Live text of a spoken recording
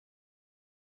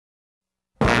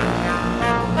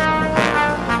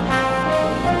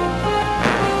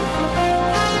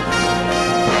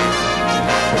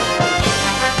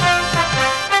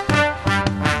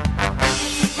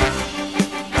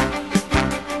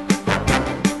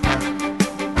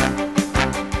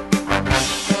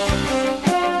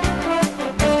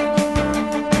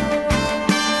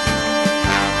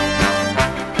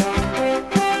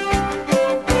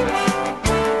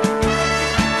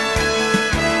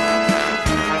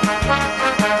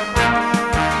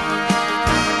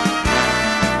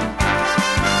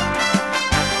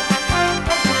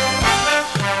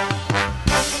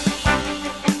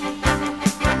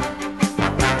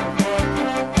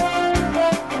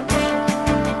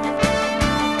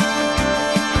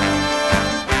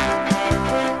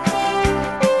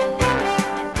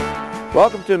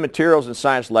Welcome to the Materials and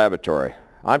Science Laboratory.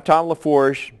 I'm Tom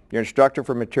LaForge, your instructor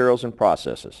for Materials and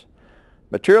Processes.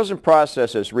 Materials and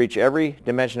processes reach every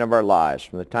dimension of our lives.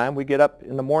 From the time we get up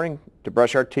in the morning to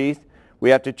brush our teeth, we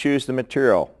have to choose the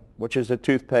material, which is a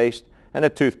toothpaste and a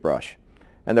toothbrush,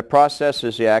 and the process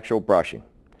is the actual brushing.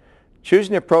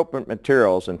 Choosing the appropriate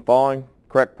materials and following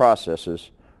correct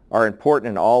processes are important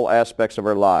in all aspects of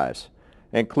our lives,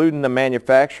 including the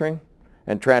manufacturing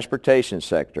and transportation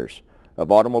sectors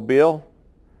of automobile,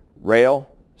 rail,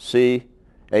 sea,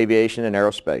 aviation, and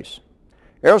aerospace.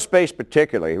 Aerospace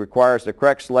particularly requires the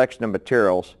correct selection of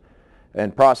materials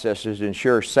and processes to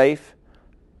ensure safe,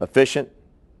 efficient,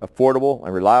 affordable,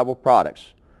 and reliable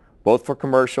products, both for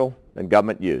commercial and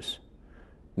government use.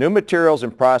 New materials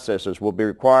and processes will be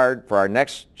required for our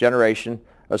next generation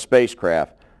of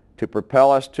spacecraft to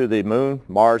propel us to the moon,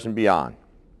 Mars, and beyond.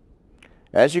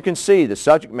 As you can see, the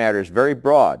subject matter is very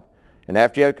broad, and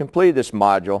after you have completed this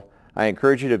module, I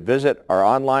encourage you to visit our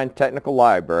online technical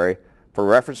library for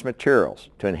reference materials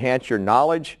to enhance your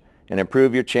knowledge and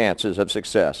improve your chances of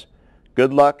success.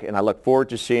 Good luck, and I look forward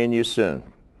to seeing you soon.